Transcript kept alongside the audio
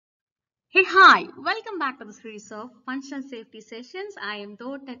Hey, hi, welcome back to the series of functional safety sessions. I am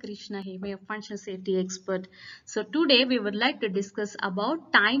Thota Hema, a functional safety expert. So today we would like to discuss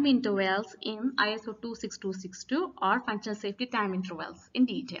about time intervals in ISO 26262 or functional safety time intervals in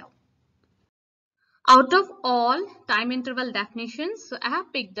detail. Out of all time interval definitions, so I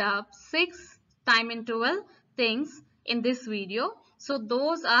have picked up 6 time interval things in this video. So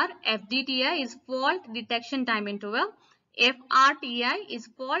those are FDTI is fault detection time interval, FRTI is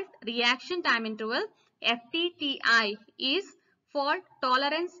fault reaction time interval, FTTI is fault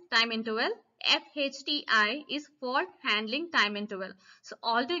tolerance time interval, FHTI is fault handling time interval. So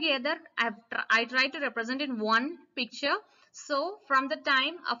altogether I try to represent in one picture. So from the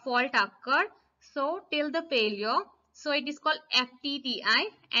time a fault occurred, so till the failure, so it is called FTTI,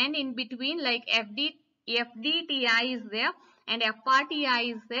 and in between like FDTI is there and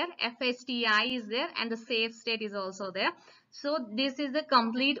FRTI is there, FHTI is there, and the safe state is also there. So this is the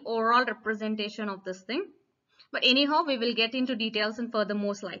complete overall representation of this thing. But anyhow, we will get into details in further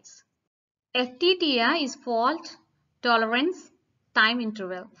more slides. FTTI is fault tolerance time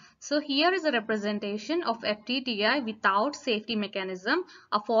interval. So here is a representation of FTTI without safety mechanism.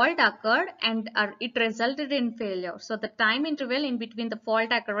 A fault occurred and it resulted in failure. So the time interval in between the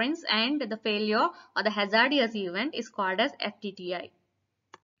fault occurrence and the failure or the hazardous event is called as FTTI.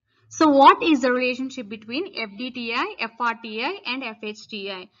 So what is the relationship between FDTI, FRTI and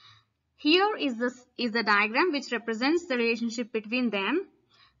FHTI? Here is the diagram which represents the relationship between them.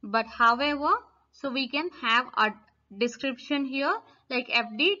 But however, so we can have a description here like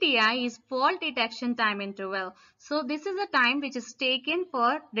FDTI is fault detection time interval. So this is a time which is taken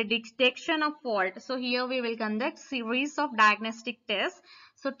for the detection of fault. So here we will conduct series of diagnostic tests.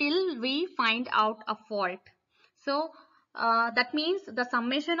 So till we find out a fault. So that means the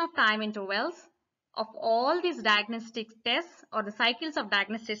summation of time intervals of all these diagnostic tests or the cycles of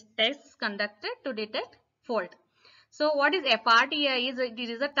diagnostic tests conducted to detect fault. So what is FRTI is it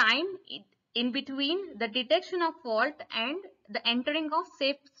is a time in between the detection of fault and the entering of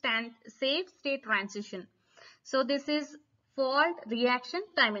safe state transition. So this is fault reaction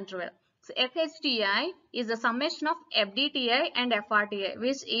time interval. So FHTI is the summation of FDTI and FRTI,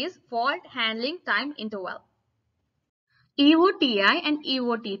 which is fault handling time interval. EOTI and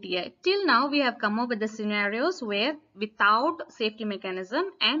EOTTI. Till now we have come up with the scenarios where without safety mechanism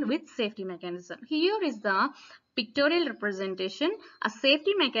and with safety mechanism. Here is the pictorial representation. A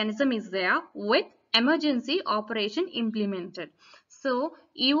safety mechanism is there with emergency operation implemented. So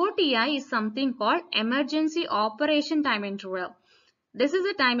EOTI is something called emergency operation time interval. This is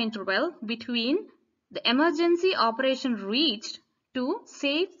a time interval between the emergency operation reached to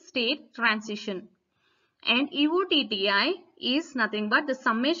safe state transition. And EOTTI is nothing but the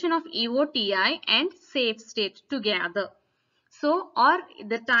summation of EOTI and safe state together. So, or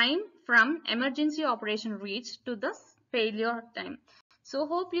the time from emergency operation reach to the failure time. So,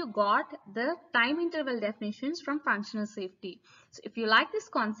 hope you got the time interval definitions from functional safety. So, if you like this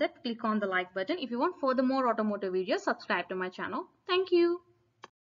concept, click on the like button. If you want further more automotive videos, subscribe to my channel. Thank you.